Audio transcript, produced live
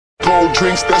cold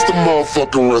drinks, that's the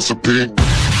motherfucking recipe.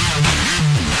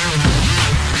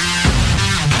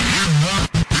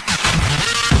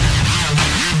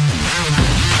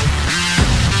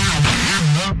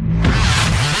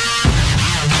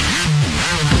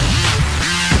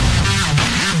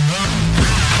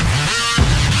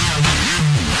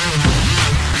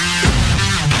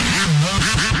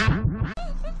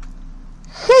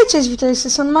 Cześć, witajcie,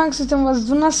 są Max, witam was w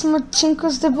 12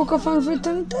 odcinku z The Book of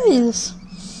Unwritten Tales.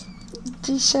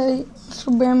 Dzisiaj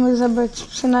spróbujemy zabrać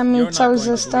przynajmniej cały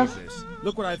zestaw.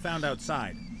 Look what I found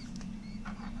outside.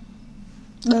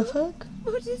 The fuck?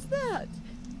 What is that?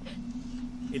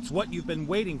 It's what you've been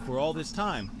waiting for all this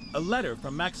time. A letter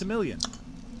from Maximilian.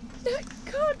 That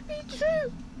can't be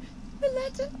true. The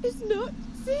letter is not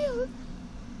sealed.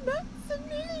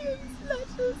 Maximilian's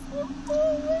letters were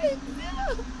always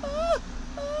sealed.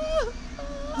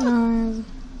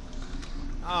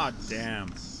 Ah, damn.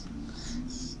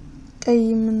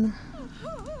 Amen.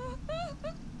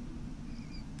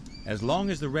 As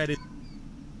long as the red is...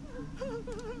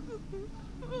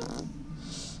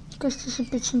 Jakoś to się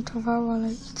pieczętowało,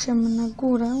 ale idziemy na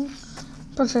górę.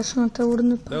 Patrzmy na te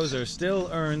urny. Those are still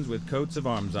urns with coats of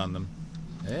arms on them.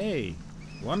 Hey,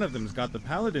 one of them's got the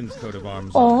paladin's coat of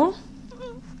arms on it.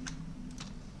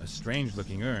 A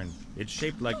strange-looking urn. It's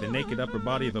shaped like the naked upper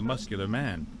body of a muscular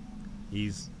man.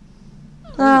 He's...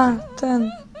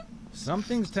 ten.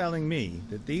 Something's telling me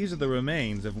that these are the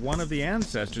remains of one of the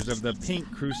ancestors of the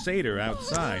Pink Crusader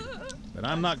outside. But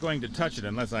I'm not going to touch it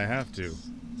unless I have to.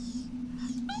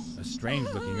 A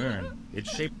strange-looking urn. It's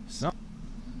shaped...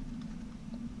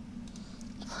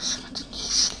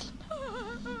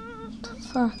 The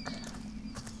fuck?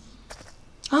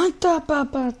 A ta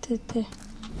papa, ty.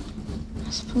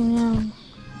 Wspomniałem.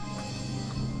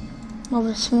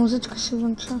 Dobra, się muzyczka się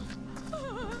włącza.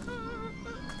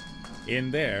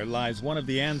 In there lies one of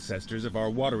the ancestors of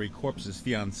our watery corpse's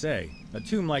fiancé. A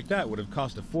tomb like that would have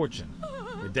cost a fortune.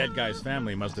 The dead guy's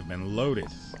family must have been loaded.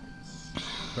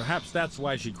 Perhaps that's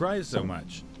why she cries so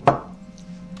much.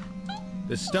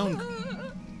 The stone...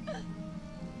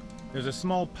 There's a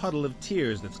small puddle of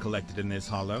tears that's collected in this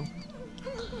hollow.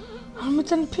 Mamy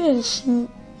ten pierścień.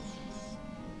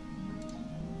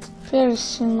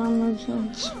 Pierścień mamy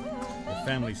wziąć. The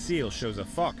family seal shows a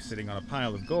fox sitting on a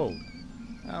pile of gold.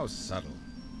 How subtle.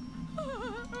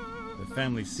 The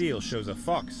family seal shows a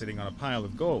fox sitting on a pile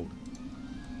of gold.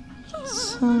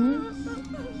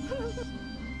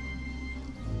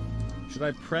 Should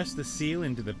I press the seal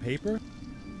into the paper?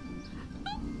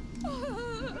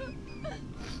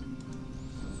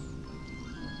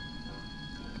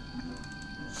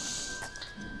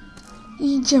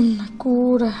 Idziemy na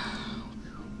górę.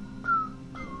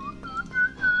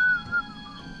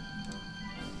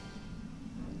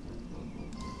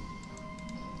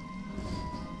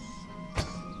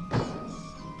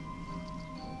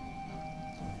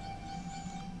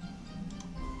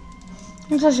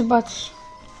 No to zobacz.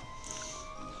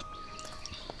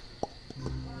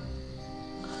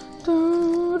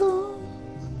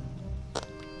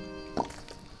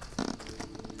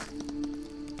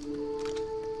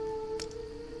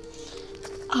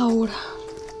 Aura.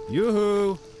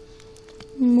 Yoo-hoo!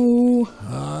 Mu.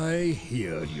 I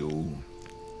hear you.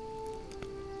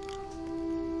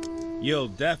 You'll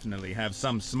definitely have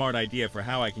some smart idea for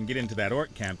how I can get into that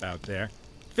orc camp out there.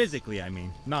 Physically, I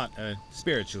mean, not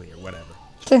spiritually or whatever.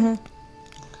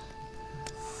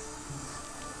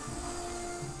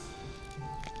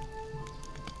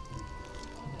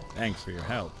 Thanks for your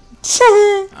help.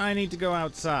 I need to go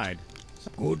outside.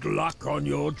 Good luck on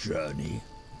your journey.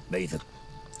 May the...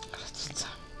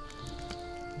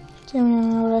 Gdzie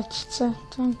miałem lecice?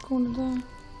 Tam kurde.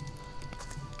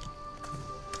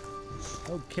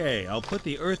 Okay, I'll put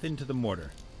the earth into the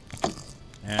mortar.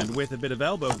 And with a bit of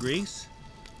elbow grease,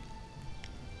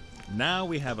 now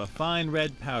we have a fine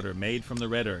red powder made from the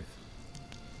red earth.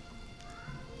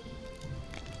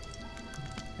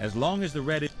 As long as the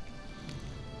red is...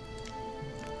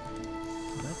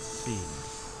 Let's see.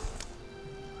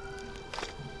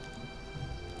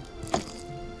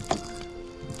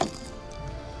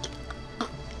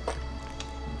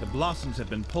 The blossoms have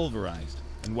been pulverized,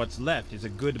 and what's left is a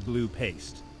good blue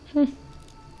paste.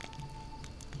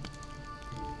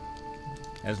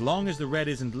 As long as the red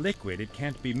isn't liquid, it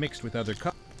can't be mixed with other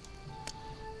colors.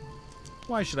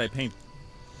 Why should I paint?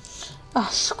 A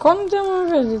skąd ja mam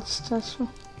wiedzieć, Stasiu?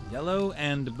 Yellow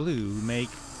and blue make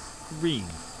green.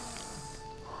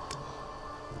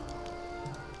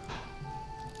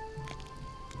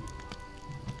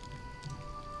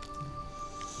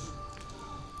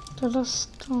 Teraz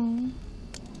to...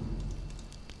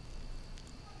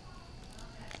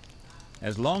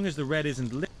 As long as the red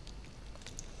isn't lit.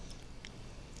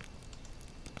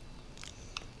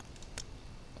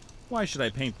 Why should I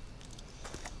paint?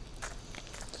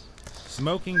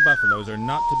 Smoking buffaloes are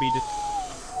not to be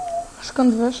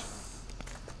Skąd wiesz?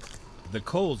 The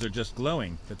coals are just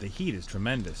glowing, but the heat is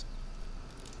tremendous.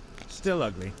 Still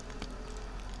ugly.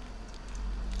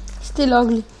 Still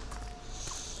ugly.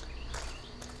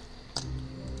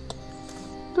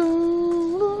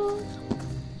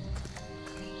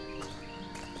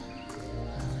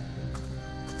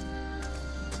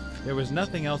 There was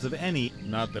nothing else of any,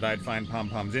 not that I'd find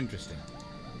pom-poms interesting.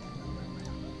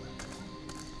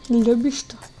 Lubisz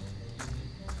to.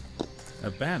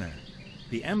 A banner.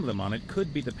 The emblem on it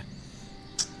could be the...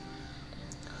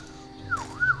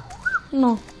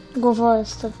 No, głowa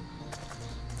Ester.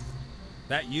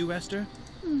 That you, Esther?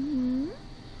 Mm-hmm.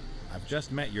 I've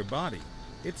just met your body.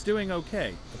 It's doing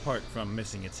okay, apart from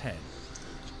missing its head.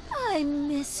 I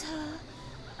miss her.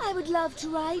 I would love to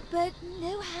write, but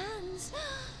no hands.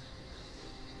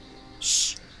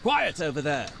 Shh! Quiet over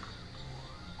there!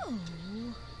 Oh.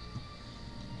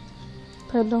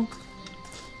 Pardon.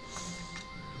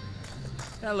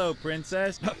 Hello,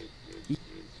 princess.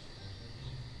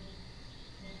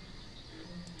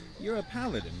 You're a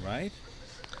paladin, right?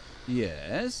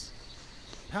 Yes?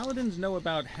 Paladins know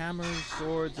about hammers,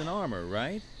 swords, and armor,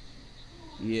 right?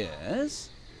 Yes?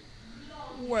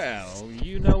 Well,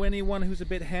 you know anyone who's a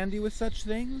bit handy with such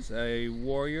things? A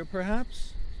warrior,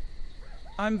 perhaps?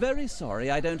 I'm very sorry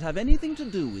I don't have anything to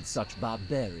do with such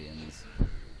barbarians.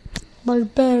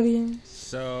 Barbarian.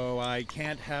 So I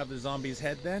can't have the zombie's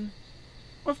head then?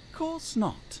 Of course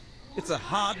not. It's a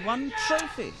hard-won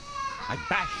trophy. I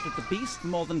bashed at the beast for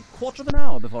more than a quarter of an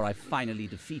hour before I finally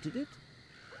defeated it.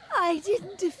 I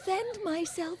didn't defend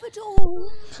myself at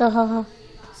all. Ha ha ha.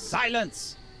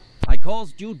 Silence! I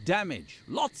caused you damage.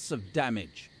 Lots of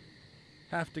damage.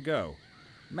 Have to go.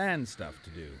 Man stuff to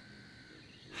do.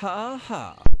 Ha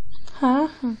ha. Ha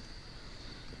ha.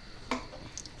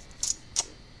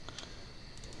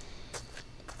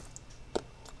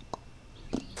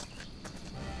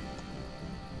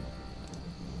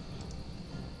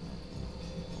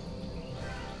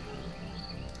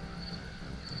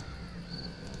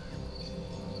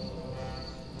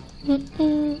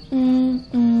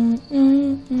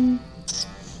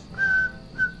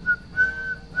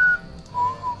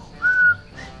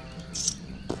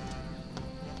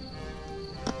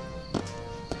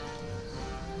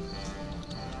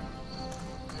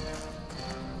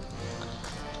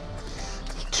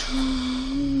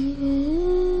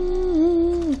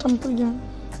 Tam pójdziemy.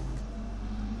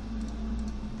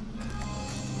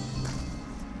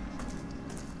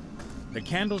 The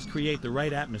candles create the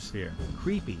right atmosphere.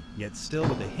 Creepy, yet still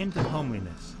with a hint of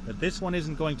homeliness. But this one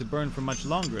isn't going to burn for much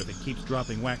longer if it keeps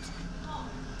dropping wax.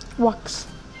 Wax.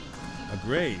 A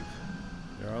grave.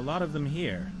 There are a lot of them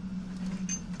here.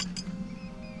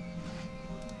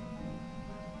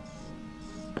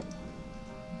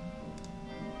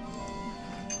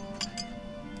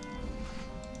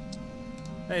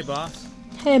 Hey, boss.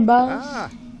 Hey,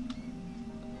 boss.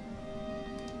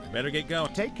 I better get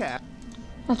going. Take care.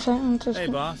 Hey,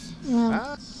 boss.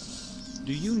 No.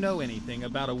 Do you know anything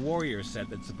about a warrior set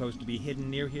that's supposed to be hidden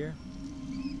near here?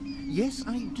 Yes,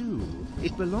 I do.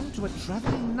 It belonged to a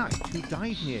traveling knight who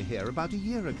died near here about a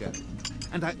year ago.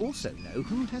 And I also know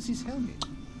who has his helmet.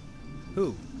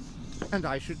 Who? And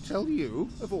I should tell you,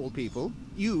 of all people,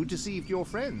 you deceived your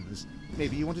friends.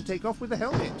 Maybe you want to take off with the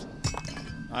helmet.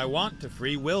 I want to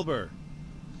free Wilbur.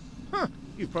 Huh,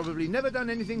 you've probably never done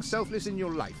anything selfless in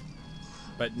your life.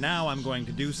 But now I'm going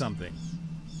to do something.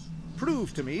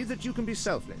 Prove to me that you can be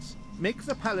selfless. Make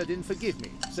the paladin forgive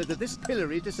me, so that this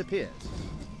pillory disappears.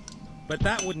 But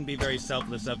that wouldn't be very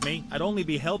selfless of me. I'd only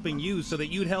be helping you so that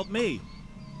you'd help me.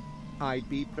 I'd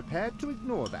be prepared to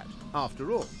ignore that.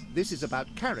 After all, this is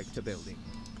about character building.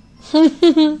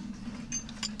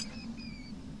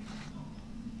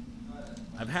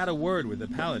 I've had a word with the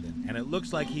paladin, and it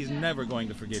looks like he's never going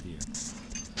to forgive you.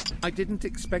 I didn't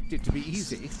expect it to be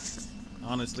easy.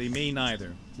 Honestly, me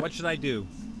neither. What should I do?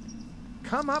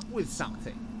 Come up with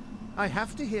something. I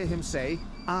have to hear him say,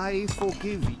 I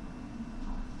forgive you.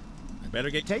 I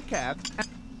better get... Take care.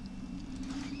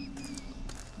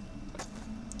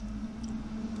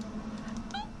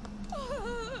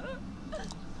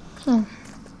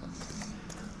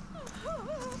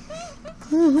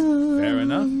 Fair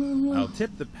enough. I'll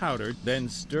tip the powder, then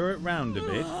stir it round a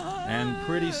bit, and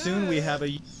pretty soon we have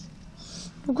a...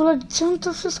 W ogóle gdzie on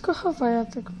to wszystko chowa? Ja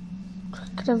tak...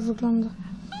 krew wygląda.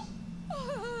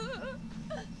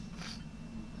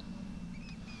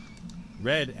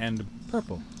 Red and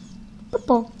purple.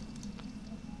 Popo.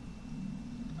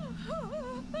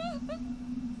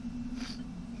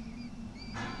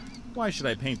 Why should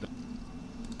I paint them?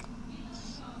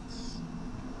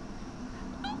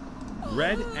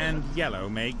 Red and yellow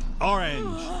make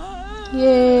orange.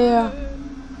 Yeah.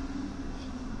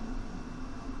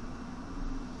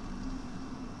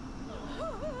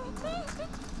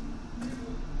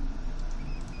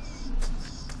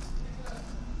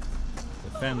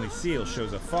 The family seal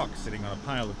shows a fox sitting on a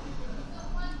pile of...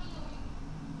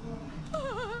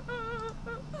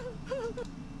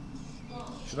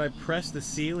 Should I press the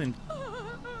seal in...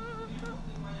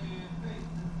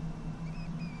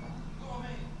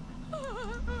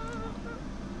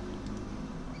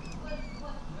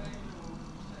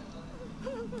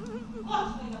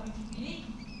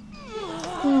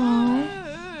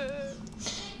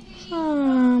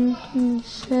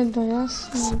 Średnio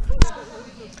jasne.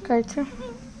 Czekajcie.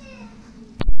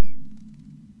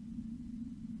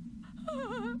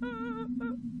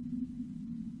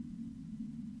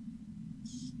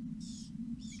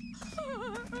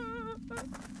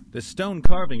 The stone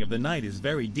carving of the knight is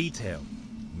very detailed,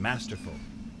 masterful.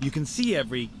 You can see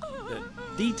every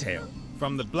detail,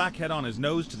 from the blackhead on his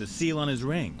nose to the seal on his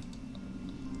ring.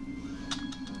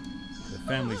 The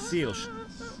family seal...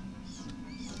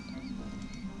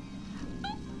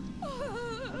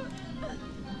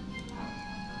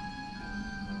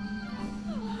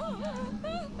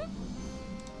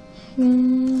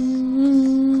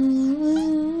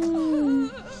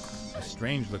 A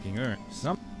strange-looking urn.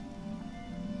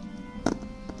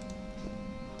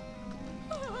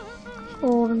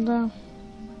 Kurde.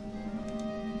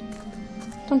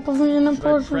 Tam powinienem Should I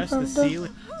położyć, press the prawda? seal?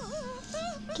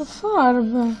 To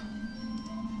farby.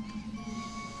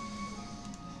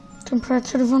 Tempera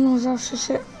czerwoną zawsze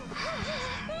się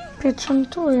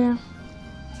pieczętuje.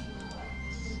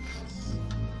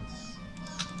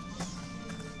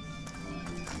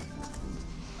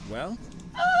 Well?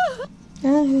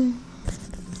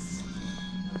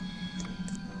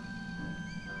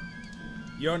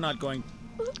 You're not going...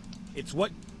 It's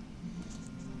what...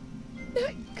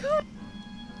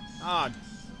 Ah.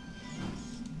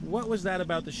 What was that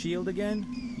about the shield again?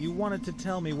 You wanted to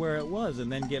tell me where it was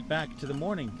and then get back to the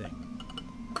morning thing.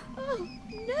 Oh,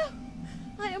 no.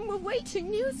 I am awaiting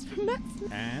news from Max.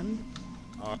 And?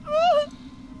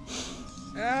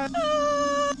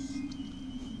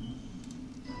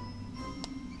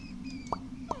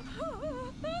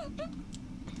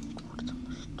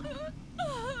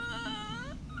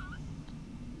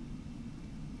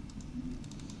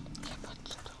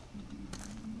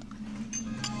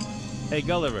 Hey,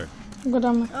 Gulliver.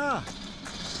 Gadamy. Ah.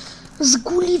 Z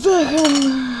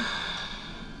Gulliverem.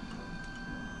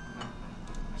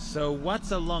 So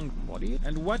what's a lung body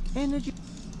and what energy?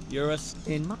 You're a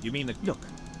in my... You mean the... Look.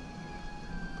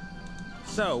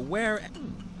 So where...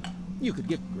 You could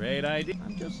get... Great idea.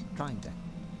 I'm just trying to...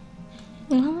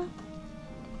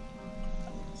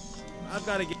 I've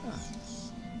got to get...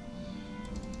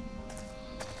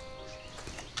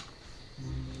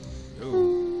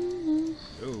 Ooh.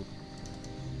 Ooh.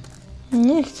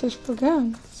 Nie chcesz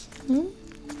pogadać.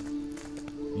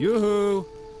 Yoo-hoo!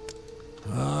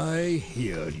 I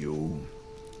hear you.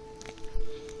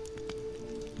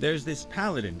 There's this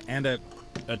paladin and a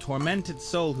tormented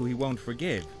soul who he won't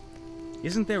forgive.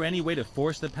 Isn't there any way to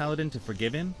force the paladin to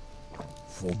forgive him?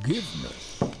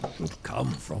 Forgiveness should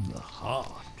come from the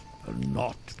heart and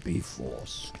not be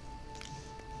forced.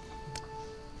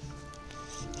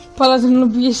 Paladin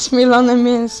lubi jeść śmielone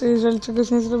mięso. Jeżeli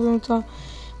czegoś nie zrobią, to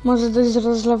może dojść do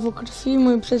rozlewu krwi.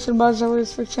 Mój przyjaciel bardzo żałuje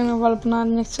swoich czynów, ale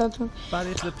ponadto nie chce o tym. But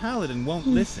if the paladin won't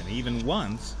listen even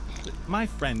once, my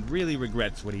friend really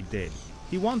regrets what he did.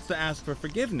 He wants to ask for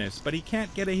forgiveness, but he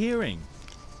can't get a hearing.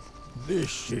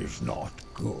 This is not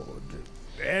good.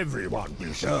 Everyone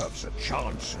deserves a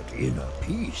chance at inner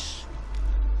peace.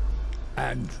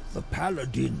 And the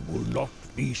paladin will not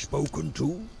be spoken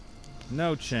to?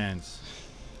 No chance.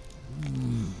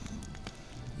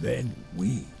 Then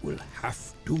we will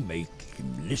have to make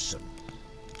him listen.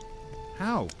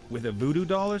 How? With a voodoo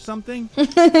doll or something?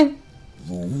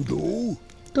 Voodoo?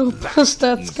 To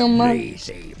prostacka magia.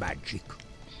 Lazy magic.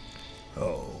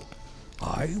 Oh,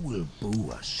 I will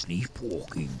brew a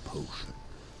sleepwalking potion.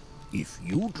 If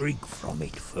you drink from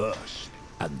it first,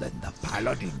 and then the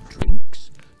paladin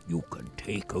drinks, you can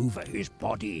take over his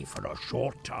body for a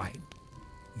short time.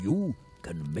 You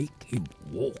can make him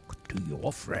walk to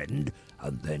your friend,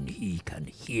 and then he can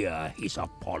hear his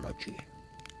apology.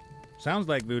 Sounds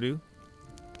like voodoo.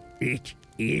 It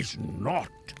is not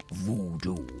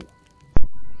voodoo.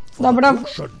 For Dobra, the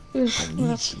potion, już I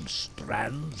need some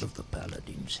strands of the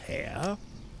paladin's hair,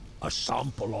 a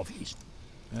sample of his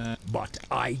But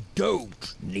I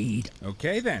don't need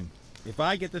Okay then. If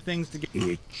I get the things to get...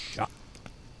 it.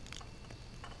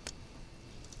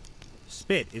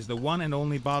 Spit is the one and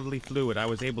only bodily fluid I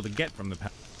was able to get from the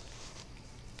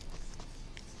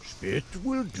Spit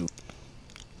will do.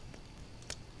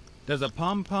 Does a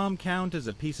pom-pom count as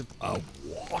a piece of... A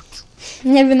what?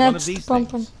 Nie wiem, One jak of these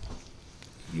pompon. things.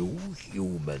 You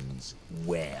humans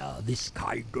wear this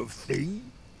kind of thing?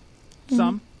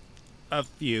 Some. A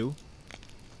few.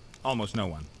 Almost no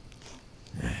one.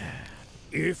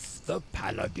 If the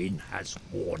paladin has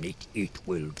worn it, it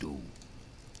will do.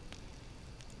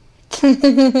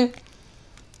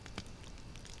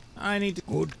 I need to...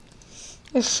 Good.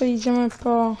 Jeszcze idziemy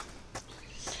po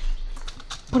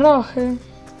prochy.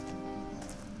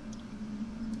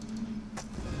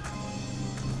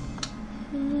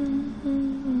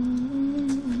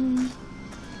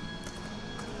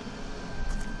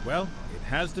 Well, it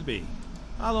has to be.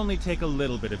 I'll only take a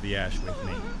little bit of the ash with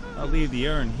me. I'll leave the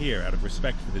urn here out of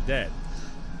respect for the dead.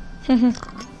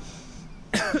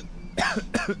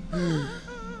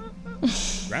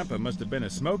 Grandpa must have been a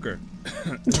smoker.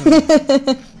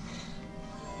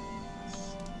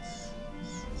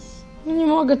 Nie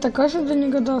mogę tak się do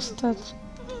niego dostać.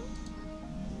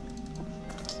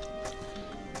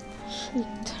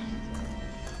 Shit.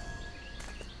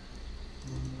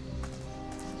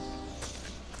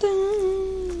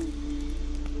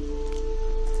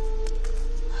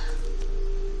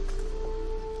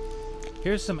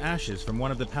 Here's some ashes from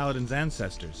one of the paladin's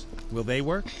ancestors. Will they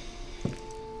work?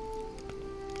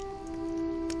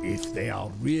 If they are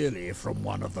really from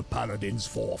one of the paladin's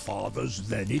forefathers,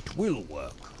 then it will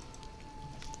work.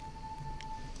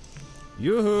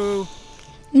 Yoo-hoo!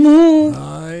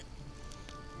 I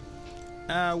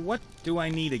What do I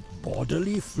need a...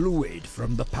 bodily fluid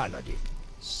from the paladin.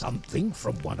 Something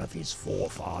from one of his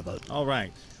forefathers. All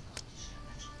right.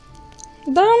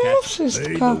 Dam mu May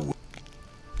wszystko. the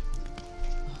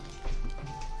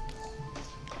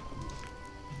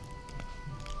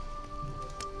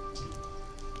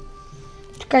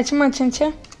Czekajcie, macie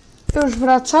cię. Już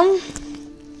wracam.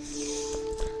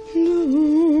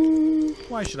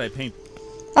 Why should I paint...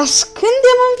 A skąd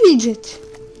ja mam widzieć?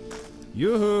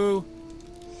 Yoo-hoo!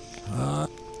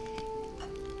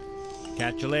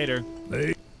 Catch you later.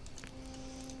 may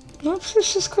No przecież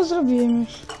wszystko zrobiłem już.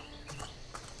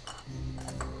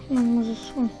 No możesz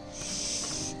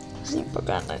z nim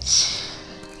pogadać.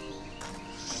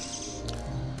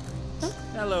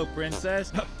 Hello,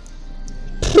 princess.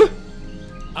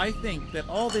 I think that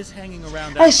all this hanging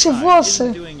around A jeszcze outside włosy.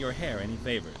 isn't doing your hair any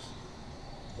favors.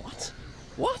 What?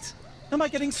 What? Am I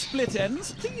getting split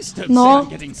ends? Please don't No. say I'm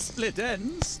getting split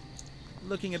ends.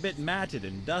 Looking a bit matted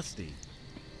and dusty.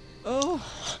 Oh.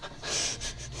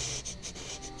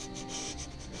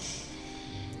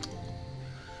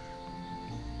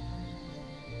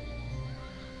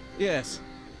 Yes,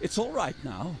 it's all right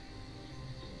now.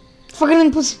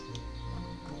 Fucking pussy.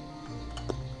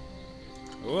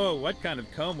 Whoa, what kind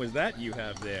of comb was that you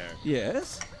have there?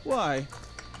 Yes? Why?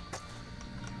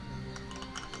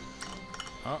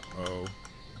 Uh-oh.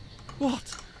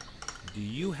 What? Do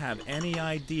you have any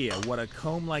idea what a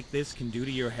comb like this can do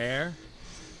to your hair?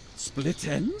 Split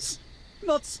ends?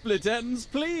 Not split ends,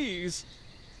 please.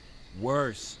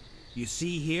 Worse. You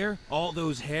see here? All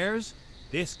those hairs?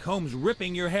 This comb's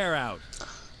ripping your hair out.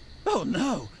 Oh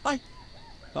no, I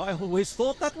always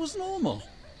thought that was normal.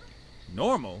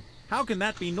 Normal? How can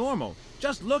that be normal?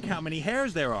 Just look how many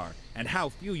hairs there are, and how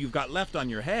few you've got left on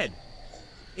your head.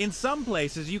 In some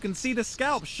places, you can see the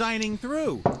scalp shining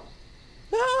through.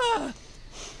 Ah!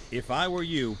 If I were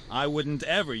you, I wouldn't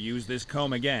ever use this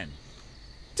comb again.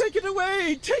 Take it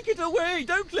away! Take it away!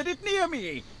 Don't let it near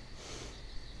me!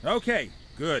 Okay,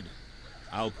 good.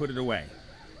 I'll put it away.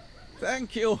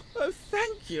 Thank you. Oh,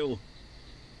 thank you.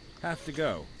 Have to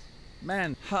go.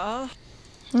 Man, Huh?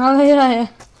 No ale jaje.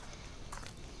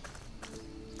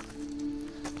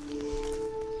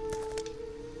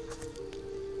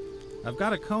 I've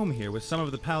got a comb here with some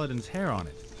of the paladin's hair on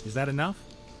it. Is that enough?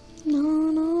 No,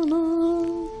 no,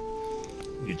 no.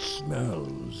 it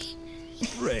smells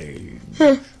strange.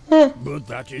 But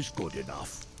that is good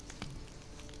enough.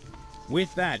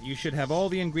 With that, you should have all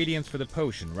the ingredients for the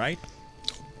potion, right?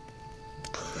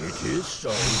 It is so.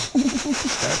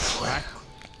 That's crack.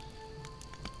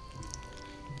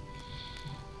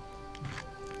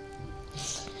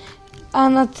 A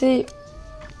na tej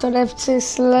torebce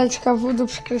jest leczka wódu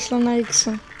przekreślona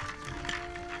X-em.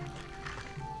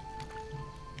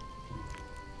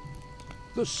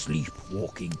 The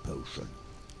sleepwalking potion.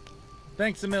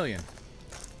 Thanks a million.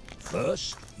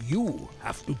 First, you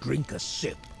have to drink a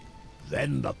sip.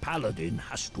 Then the paladin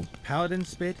has to... Paladin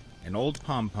spit, an old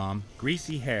pom-pom,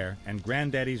 greasy hair, and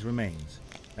granddaddy's remains.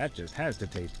 That just has to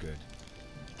taste good.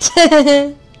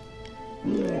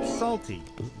 Salty,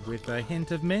 with a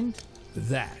hint of mint?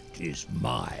 That is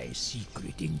my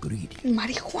secret ingredient.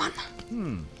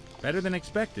 Marihuana. Better than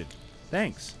expected.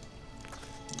 Thanks.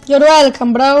 You're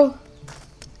welcome, bro.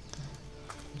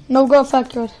 No, go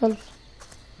fuck yourself.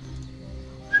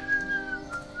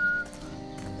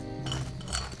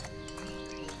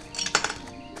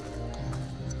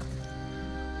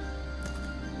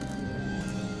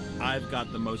 I've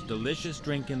got the most delicious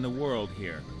drink in the world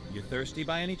here. You thirsty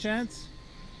by any chance?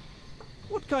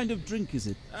 What kind of drink is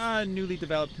it? A newly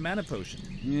developed mana potion.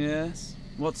 Yes?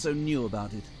 What's so new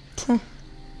about it?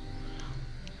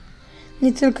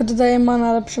 Nie tylko dodaje mana,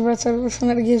 ale przywraca już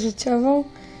energię życiową.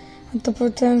 A to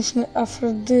potężny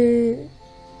afrodyzjak.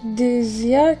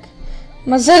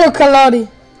 Ma 0 kalorii.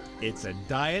 It's a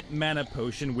diet mana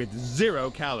potion with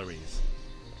 0 calories.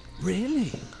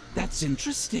 Really? That's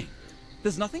interesting.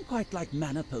 There's nothing quite like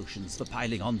mana potions for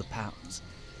piling on the pounds.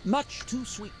 Much too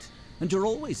sweet, and you're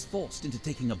always forced into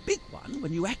taking a big one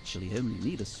when you actually only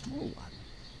need a small one.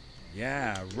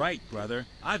 Yeah, right, brother.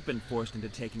 I've been forced into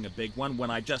taking a big one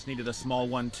when I just needed a small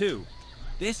one, too.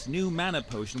 This new mana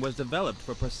potion was developed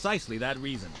for precisely that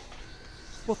reason.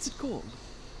 What's it called?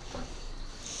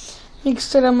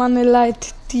 Mikstura Many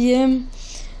Light TM.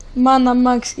 Mana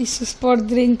Max is a sport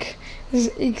drink z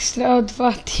Extra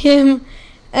O2 TM.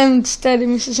 M4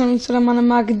 myślę, że mikstura Many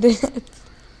Magdy.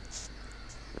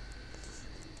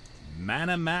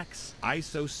 Mana Max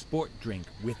ISO Sport Drink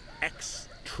with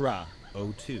Extra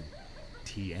O2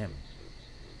 TM.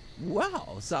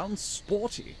 Wow, sounds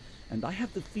sporty. And I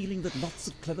have the feeling that lots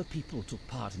of clever people took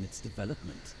part in its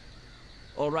development.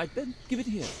 All right then, give it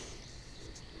here.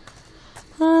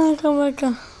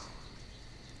 Kawaka.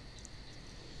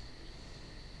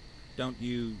 Don't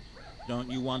you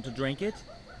want to drink it?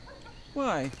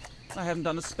 Why? I haven't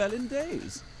done a spell in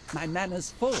days. My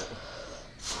mana's full.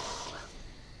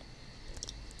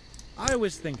 I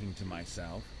was thinking to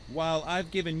myself, while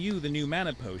I've given you the new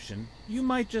mana potion, you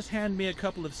might just hand me a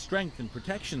couple of strength and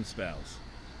protection spells.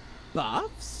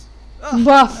 Buffs?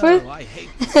 Buffy? Oh, I hate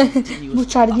this continuous Bo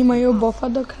czarni buff. mają buffa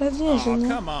do kradzieży, Oh, nie?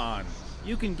 come on.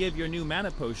 You can give your new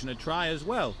mana potion a try as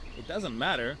well. It doesn't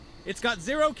matter. It's got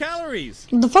 0 calories.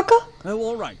 The fucka? Oh,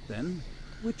 all right then.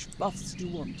 Which buffs do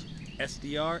you want?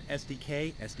 SDR,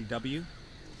 SDK, SDW.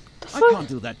 I can't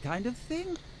do that kind of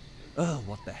thing. Oh,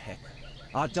 what the heck.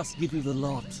 I'll just give you the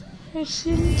lot. Oh,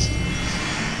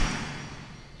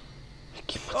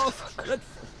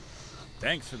 dreadful.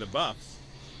 Thanks for the buffs.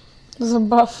 Za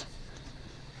buff.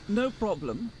 No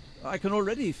problem. I can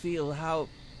already feel how...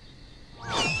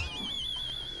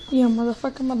 Ja,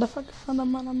 motherfucker, mana.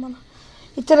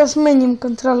 I teraz my nim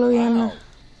kontrolujemy. Wow.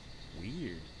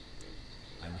 Weird.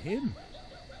 I'm him.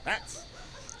 That's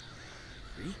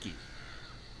freaky.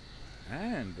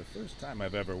 And the first time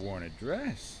I've ever worn a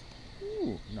dress.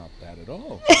 Ooh, not bad at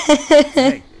all.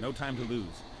 Hey, no time to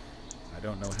lose. I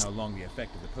don't know how long the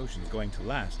effect of the potion is going to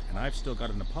last, and I've still got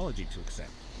an apology to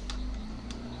accept.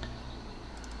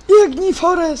 Biegnij,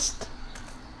 Forest!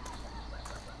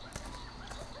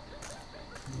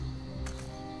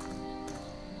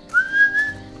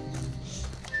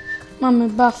 Mamy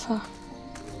buffa.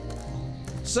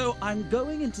 So I'm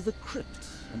going into the crypt,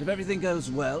 and if everything goes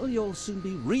well, you'll soon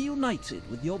be reunited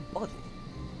with your body.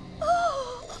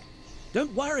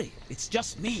 Don't worry, it's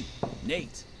just me,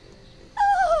 Nate.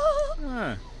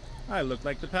 Ah, I look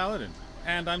like the paladin,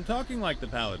 and I'm talking like the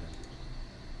paladin.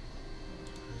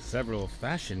 Several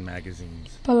fashion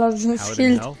magazines. Paladin Paladin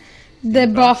Shield. Health,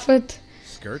 Debuffed.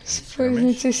 Skirt, and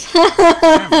Spójrzmy skirmish, coś.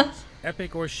 Cameras,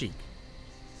 epic or chic.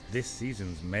 This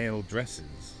season's male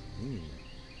dresses. Ooh.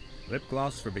 Lip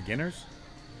gloss for beginners.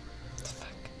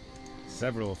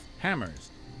 Several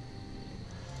hammers.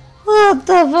 What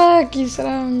the fuck is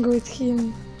wrong with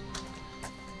him?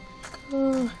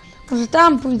 Kurde, może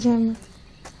tam pójdziemy.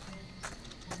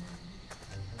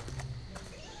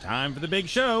 Time for the big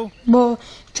show. Bo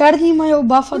czarni mają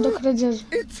buffa do kradzieży.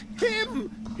 It's him!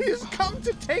 He's come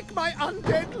to take my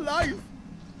undead life!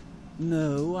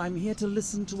 No, I'm here to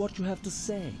listen to what you have to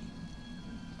say.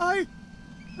 I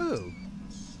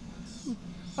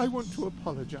want to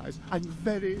apologize. I'm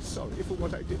very sorry for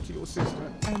what I did to your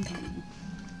sister and you.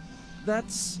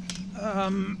 That's,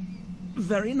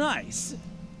 very nice.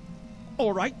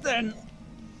 All right then.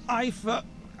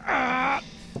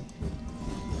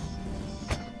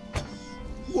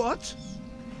 What?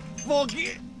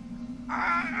 Forgive.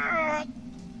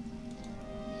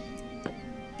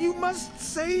 You must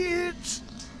say it!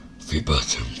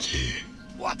 Wybaczam ci.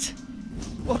 What?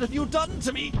 What have you done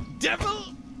to me,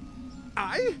 devil?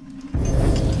 I?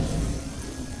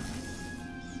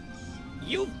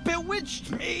 You've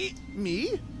bewitched me!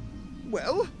 Me?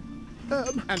 Well,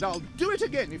 and I'll do it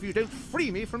again if you don't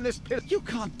free me from this pit. You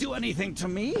can't do anything to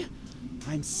me.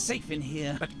 I'm safe in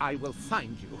here. But I will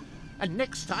find you. And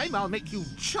next time I'll make you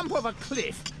jump off a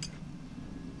cliff.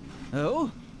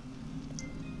 Oh?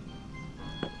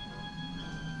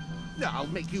 I'll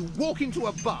make you walk into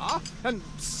a bar and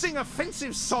sing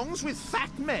offensive songs with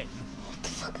fat men.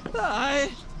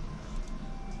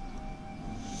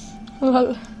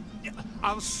 Lol.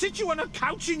 I'll sit you on a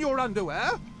couch in your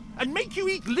underwear and make you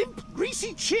eat limp,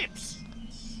 greasy chips.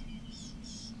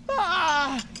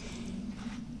 Ah!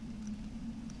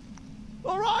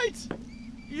 All right.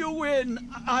 You win.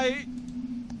 I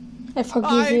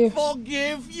forgive you.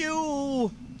 forgive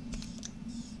you.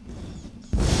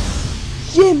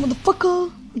 Yeah, motherfucker!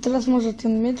 I teraz może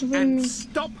ten miecz wyjmie. And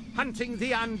stop hunting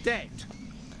the undead.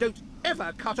 Don't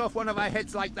ever cut off one of our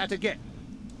heads like that again.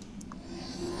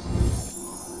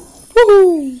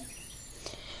 Woohoo!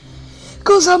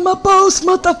 Cause I'm a boss,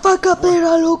 motherfucker,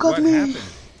 better look at What me. happened?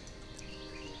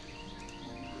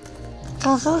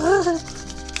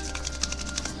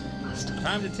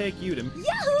 Time to take you to...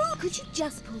 Yahoo! Could you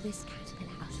just pull this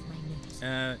caterpillar out of my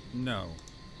nose? No.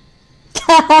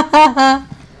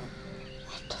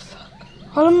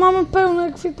 Ale mamy pełny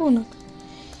ekwipunek.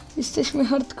 Jesteśmy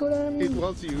hardcorami. It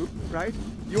was you, right?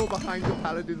 You're behind the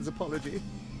paladin's apology.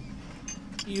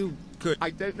 You could...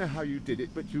 I don't know how you did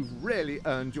it, but you've really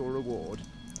earned your reward.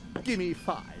 Gimme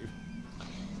 5.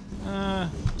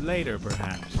 Later,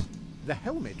 perhaps. The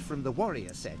helmet from the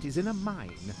warrior set is in a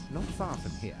mine, not far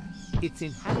from here. It's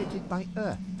inhabited by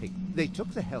earth pigs. They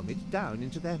took the helmet down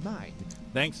into their mine.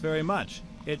 Thanks very much.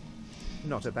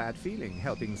 Not a bad feeling,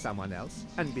 helping someone else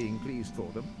and being pleased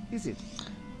for them, is it?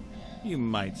 You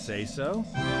might say so.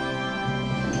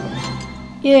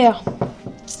 Yeah.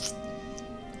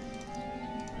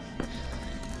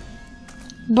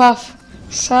 Buff.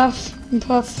 Saf.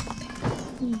 Buff.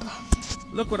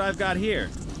 Look what I've got here.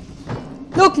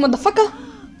 Look, motherfucker!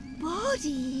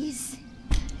 Bodies.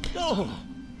 Oh,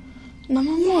 Na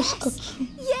mam mózg.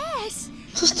 Yes.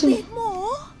 Co z A tym? bit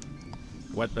more.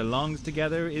 What belongs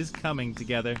together is coming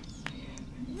together.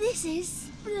 This is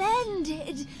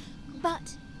splendid.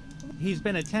 But He's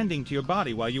been attending to your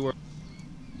body while you were...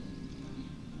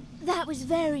 that was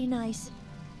very nice.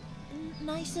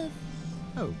 Nice of...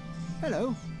 Oh,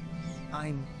 hello.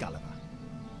 I'm Gulliver.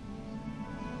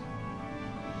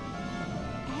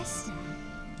 Esther.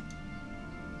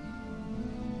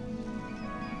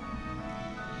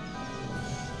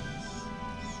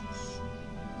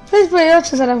 Weź, bo jej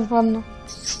oczy zaraz wypadną.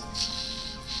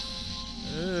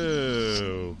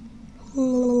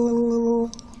 Ooh.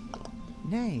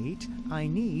 Nate, I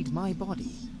need my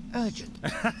body. Urgent.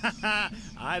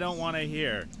 I don't want to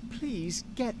hear. Please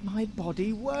get my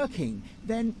body working.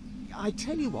 Then, I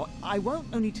tell you what, I won't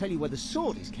only tell you where the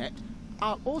sword is kept,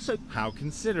 I'll also... How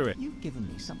considerate. You've given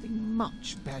me something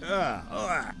much better.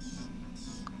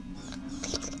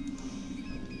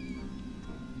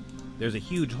 There's a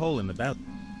huge hole in the belt.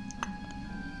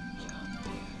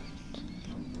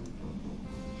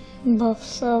 Buff,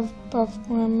 self, buff,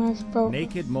 MS, buff.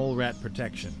 Naked mole rat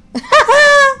protection.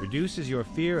 Reduces your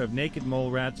fear of naked mole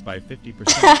rats by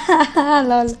 50%.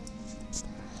 Lol.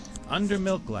 Under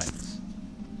milk lights.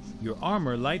 Your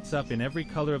armor lights up in every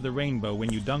color of the rainbow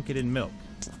when you dunk it in milk.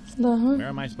 Where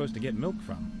am I supposed to get milk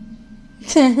from?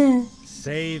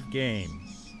 Save game.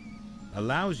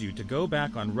 Allows you to go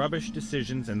back on rubbish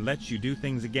decisions and lets you do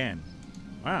things again.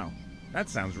 Wow, that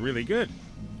sounds really good.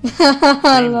 Shame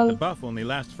that the buff only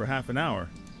lasts for half an hour.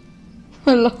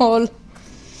 Lol.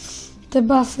 Te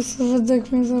buffy są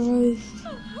tak mnie zawalić.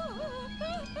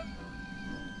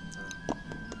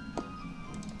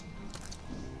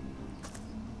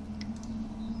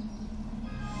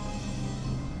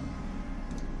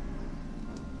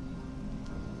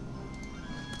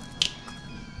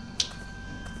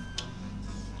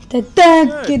 Good.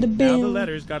 Now the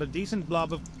letter's got a decent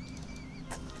blob of...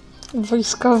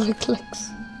 Wojskowy kleks.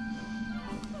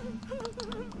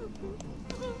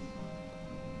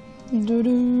 Du,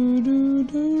 du, du,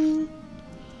 du.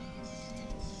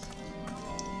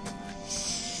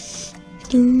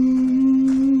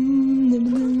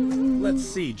 Let's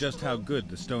see just how good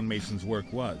the stonemason's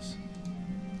work was.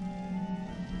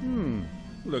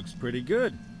 Looks pretty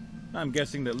good. I'm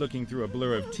guessing that looking through a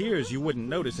blur of tears you wouldn't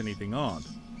notice anything odd.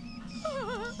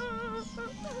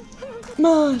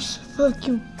 Masz, fuck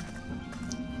you.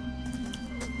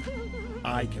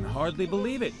 I can hardly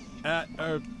believe it.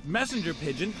 Messenger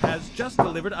pigeon has just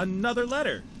delivered another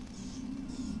letter.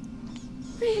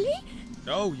 Really?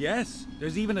 Oh, yes.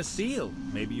 There's even a seal.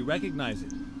 Maybe you recognize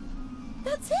it.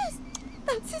 That's his.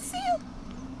 That's his seal.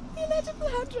 The illegible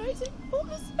handwriting, all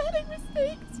the spelling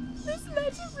mistakes. This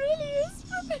letter really is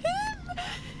from him.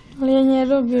 Ale ja nie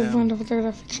robię błędów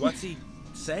fotograficznych. What's he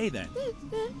say then?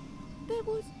 There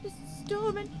was a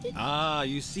storm and it... Ah,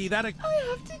 you see that? I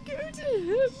have to go to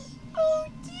him. Oh,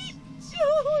 deep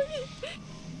joy.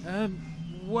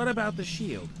 What about the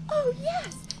shield? Oh,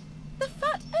 yes. The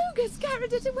fat ogres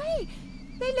carried it away.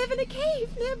 They live in a cave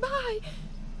nearby.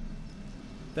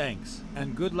 Thanks,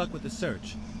 and good luck with the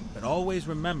search. But always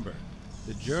remember,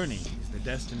 the journey is the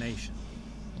destination.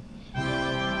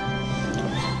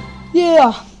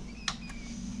 Yeah!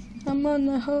 I'm on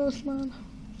the house, man.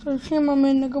 So już nie mamy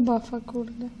innego buffa,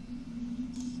 kurde.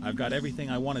 I've got everything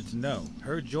I wanted to know.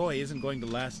 Her joy isn't going to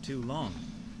last too long.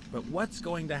 But what's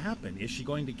going to happen? Is she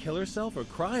going to kill herself or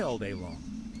cry all day long?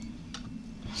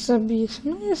 Zabije się.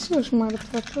 No jest już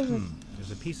martwa, człowiek.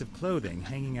 There's a piece of clothing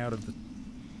hanging out of the...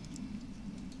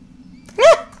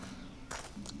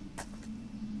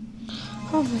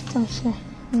 O, wy tam się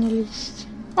nie liście.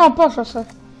 O, poszło sobie.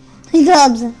 I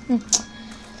dobrze.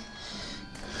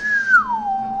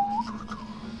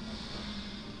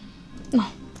 No.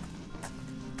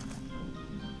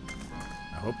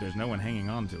 I hope there's no one hanging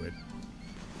on to it.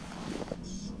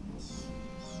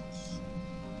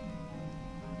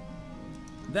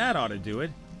 That ought to do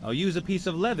it. I'll use a piece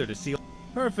of leather to seal...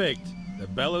 Perfect! The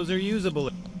bellows are usable.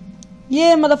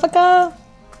 Yeah, motherfucker!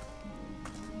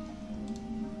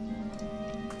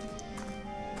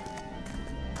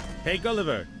 Hey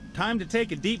Gulliver, time to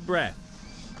take a deep breath.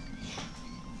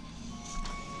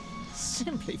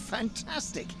 Simply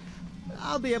fantastic.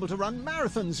 I'll be able to run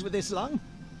marathons with this lung.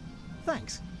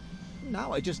 Thanks.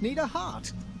 Now I just need a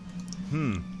heart.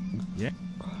 Yeah.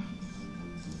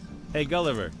 Hey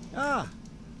Gulliver. Ah,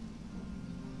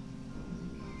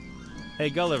 Hey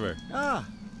Gulliver.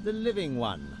 the living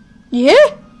one. Yeah?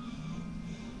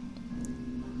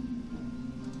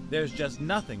 There's just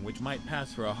nothing which might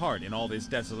pass for a heart in all this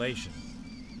desolation.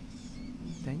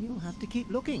 Then you'll have to keep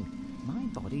looking. My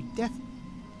body death.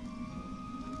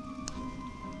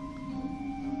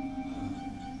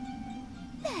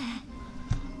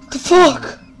 The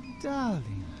fuck?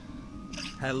 Darling.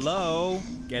 Hello?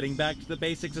 Getting back to the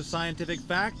basics of scientific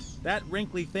fact? That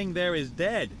wrinkly thing there is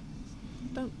dead.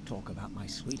 Don't talk about my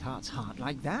sweetheart's heart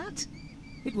like that.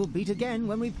 It will beat again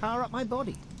when we power up my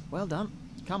body. Well done.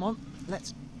 Come on,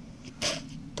 let's...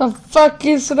 The fuck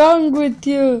is wrong with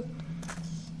you?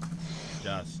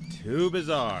 Just too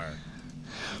bizarre.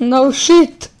 No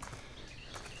shit.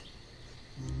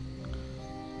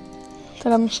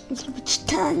 Teraz musimy zrobić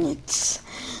taniec.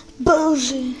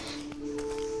 Boże.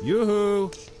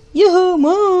 Yoo-hoo! Juhu,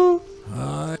 mu.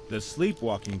 The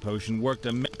sleepwalking potion worked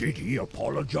Did he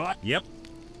apologize? Yep.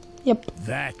 Yep.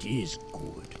 That is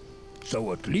good.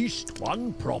 So at least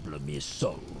one problem is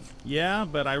solved. Yeah,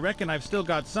 but I reckon I've still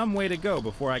got some way to go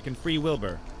before I can free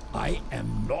Wilbur. I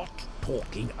am not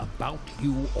talking about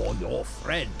you or your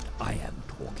friend. I am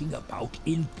talking about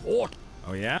import.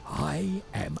 Oh yeah? I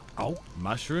am out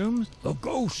Mushrooms? the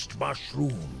ghost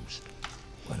mushrooms.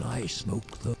 When I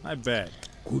smoke them, I bet.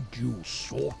 could you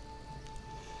sort?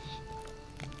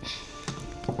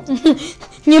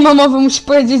 Nie ma mowy, musi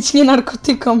powiedzieć nie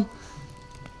narkotykom.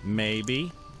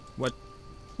 Maybe. What?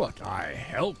 But I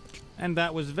helped. And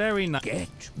that was very nice.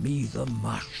 Get me the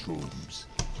mushrooms,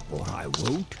 or I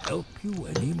won't help you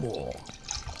anymore.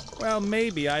 Well,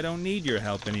 maybe I don't need your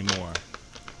help anymore.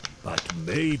 But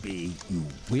maybe you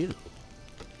will.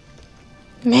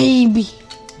 Maybe.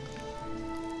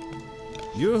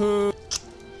 Yoo-hoo!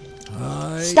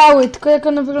 Stały, tylko jak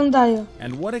one wyglądają.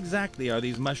 And what exactly are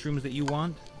these mushrooms that you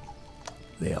want?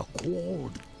 They are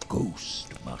called ghost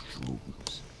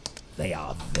mushrooms. They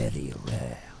are very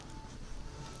rare.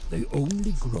 They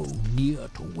only grow near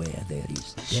to where there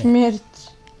is death. Śmierć.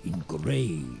 In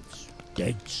graves,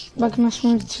 dead Jak na swamps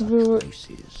śmierci and były such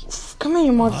places. w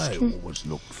kamieniu I morskim. always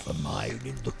looked for mine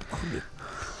in the crypt.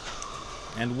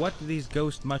 And what do these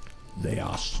ghost They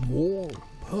are small,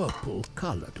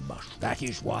 purple-colored mushrooms. That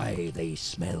is why they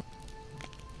smell.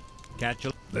 catch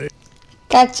a...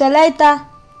 Catch you later,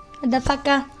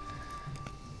 motherfucker.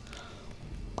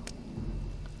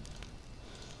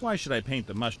 Why should I paint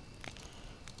the mushroom?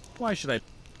 Why should I...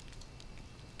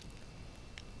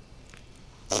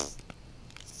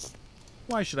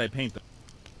 Why should I paint the...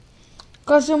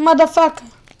 Cause you motherfucker.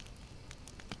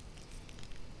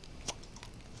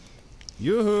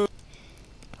 Yoo-hoo!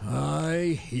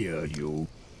 I hear you.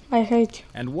 I hate you.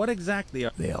 And what exactly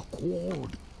are... They are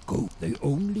called ghosts. They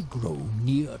only grow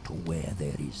near to where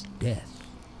there is death.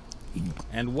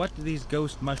 And what do these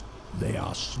ghost They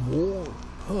are small,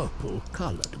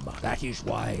 purple-colored, but that is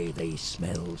why they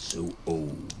smell so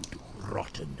old,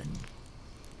 rotten, and...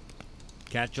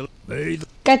 Catch a...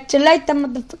 Catch you later,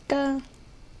 motherfucker.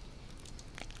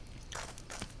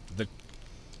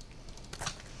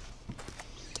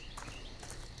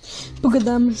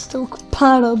 Pogadamy z tą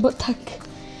parą, bo tak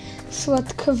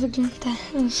słodko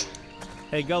wyglądasz.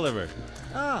 Hey, Gulliver.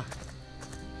 Ah,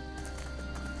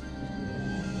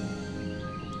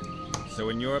 So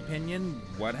in your opinion,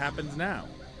 what happens now?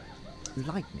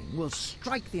 lightning will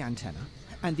strike the antenna,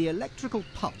 and the electrical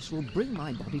pulse will bring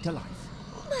my body to life.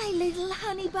 My little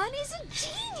honey bun is a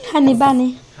genius. Honey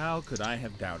bunny. How could I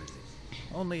have doubted it?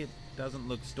 Only it doesn't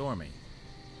look stormy.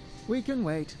 We can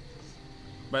wait.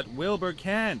 But Wilbur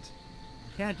can't.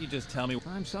 Can't you just tell me?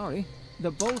 I'm sorry.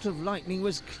 The bolt of lightning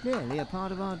was clearly a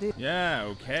part of our deal. Yeah,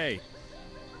 okay.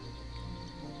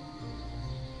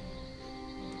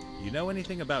 You know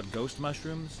anything about ghost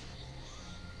mushrooms?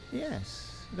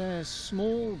 Yes, they're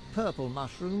small purple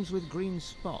mushrooms with green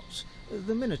spots.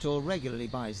 The Minotaur regularly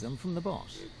buys them from the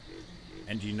boss.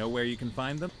 And do you know where you can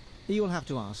find them? You'll have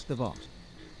to ask the bot.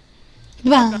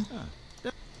 Dwa.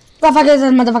 Dwa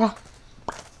fagę, motherfucker.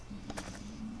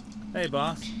 Hey,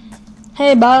 boss.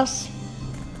 Hey, boss.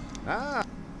 Ah,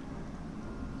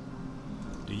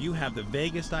 Do you have the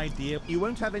vaguest idea? you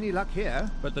won't have any luck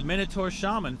here. But the Minotaur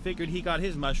shaman figured he got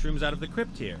his mushrooms out of the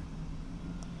crypt here.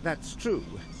 That's true,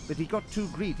 but he got too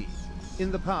greedy. In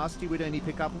the past, he would only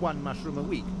pick up one mushroom a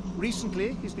week.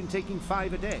 Recently, he's been taking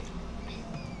 5 a day.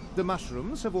 The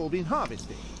mushrooms have all been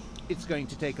harvested. It's going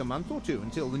to take a month or two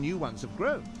until the new ones have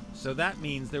grown. So that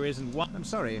means there isn't one. I'm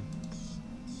sorry.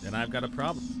 Then I've got a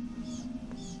problem.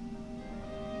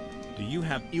 Do you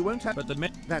have... You won't have... But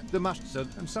the So,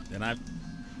 I'm sorry. Then I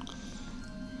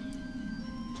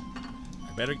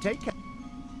better Take care.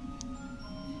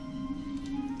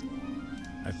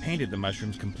 I've painted the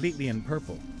mushrooms completely in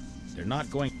purple. They're not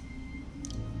going...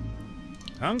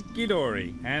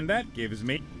 Hunky-dory. And that gives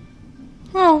me...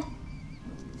 Oh.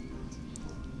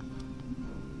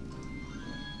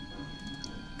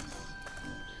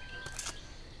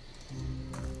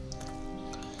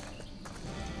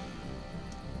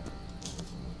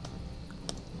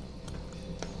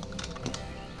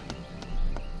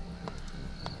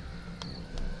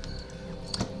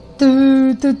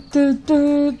 Do, do, do,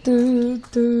 do, do,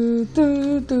 do,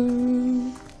 do,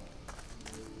 do.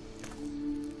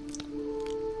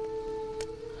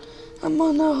 I'm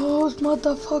on a horse,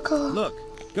 motherfucker. Look,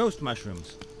 ghost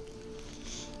mushrooms.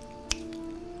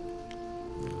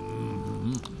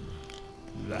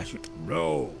 That's it.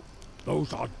 No,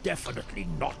 those are definitely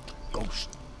not ghosts.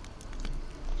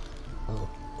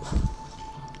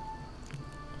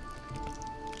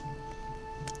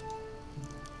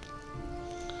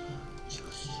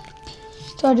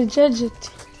 Stary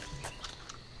dziedzit.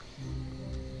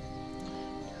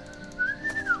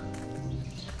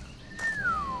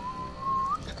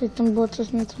 Czekaj, tam było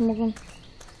coś, na co mogą...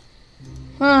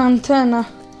 A, antena.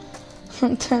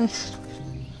 Antena.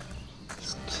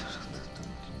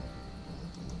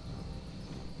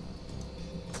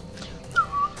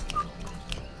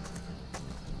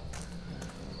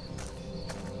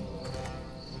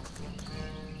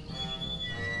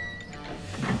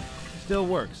 Still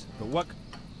works, but what...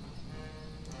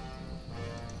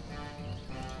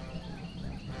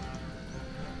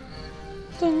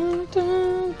 Dun,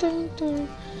 dun, dun, dun.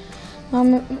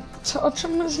 Mamy... Co, o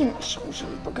czym my z nim jeszcze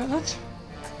musimy pogadać?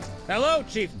 Hello,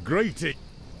 Chief. Greeting.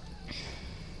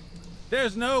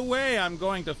 There's no way I'm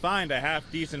going to find a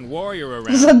half-decent warrior around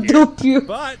here. Zadupił.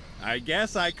 But I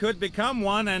guess I could become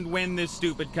one and win this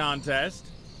stupid contest.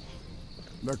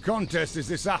 The contest is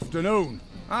this afternoon.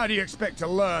 How do you expect to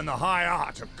learn the high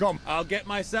art of I'll get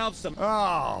myself some...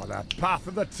 Oh, the path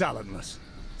of the talentless.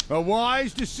 A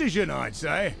wise decision, I'd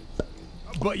say.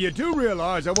 But you do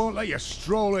realise I won't let you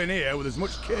stroll in here with as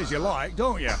much kit as you like,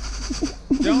 don't you?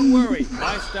 Don't worry,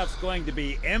 my stuff's going to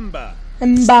be Emba.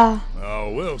 Mba.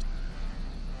 Oh, will.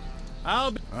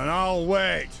 I'll be... And I'll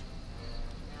wait.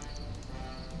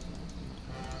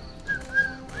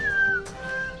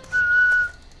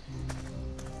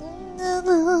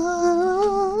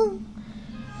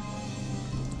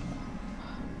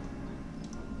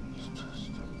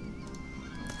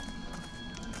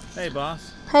 Hey,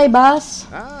 boss. Hey, boss.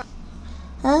 Ah,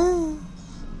 Ah.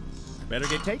 Better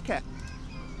get... take care.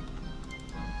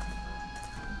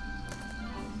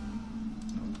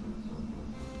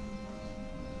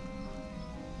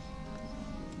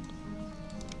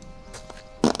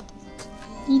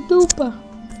 I dupa.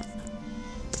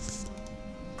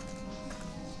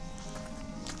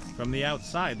 From the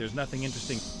outside, there's nothing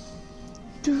interesting.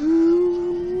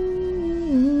 Du-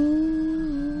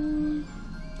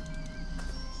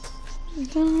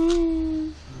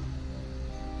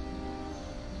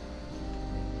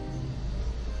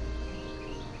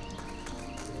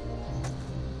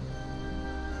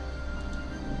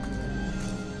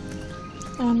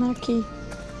 Banaki.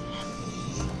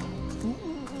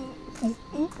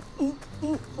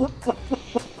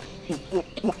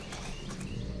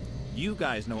 You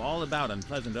guys know all about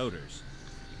unpleasant odors.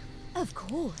 Of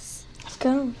course. Of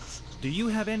course. Do you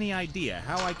have any idea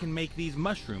how I can make these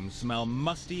mushrooms smell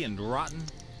musty and rotten?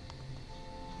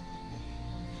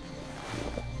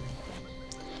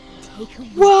 Take a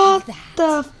What look at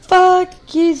that. the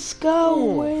fuck is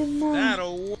going on?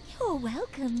 That'll... You're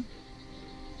welcome.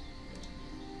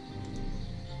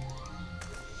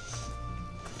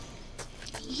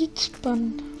 Idź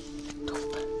pan w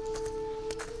dupę.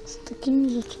 Z takimi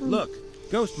rzeczami. Look,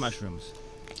 ghost mushrooms.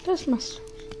 To jest masz.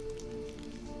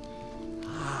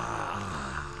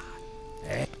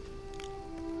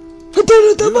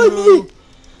 Teraz dawaj mi!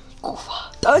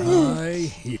 Kurwa,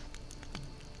 tanie!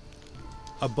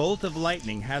 A bolt of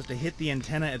lightning has to hit the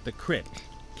antenna at the crypt.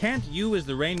 Can't you, as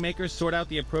the rainmaker, sort out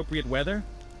the appropriate weather?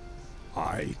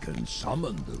 I can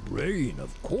summon the rain, of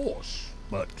course,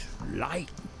 but light,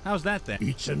 How's that then?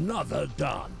 it's another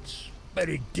dance.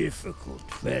 Very difficult,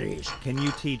 very... Can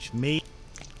you teach me?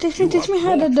 Teach me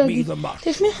how to doggy.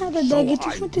 Teach me how to doggy.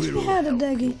 Teach me how to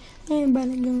doggy.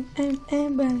 Everybody go.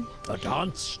 Everybody. The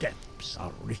dance steps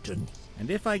are written.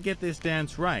 And if I get this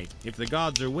dance right, if the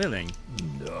gods are willing...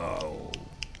 No.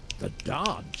 The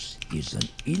dance is an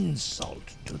insult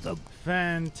to the...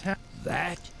 Fantastic.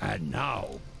 That, and now,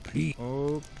 please,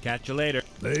 Oh, catch you later.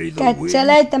 may the Catch wind... you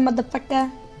later, motherfucker.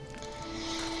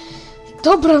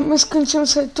 Dobra, my skończymy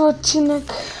sobie tu odcinek.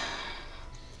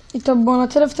 I to było na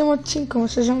tyle w tym odcinku.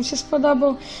 Myślę, że mi się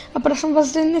spodobał. A proszę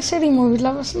was do innych serii. Mówi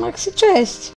dla was Max i cześć.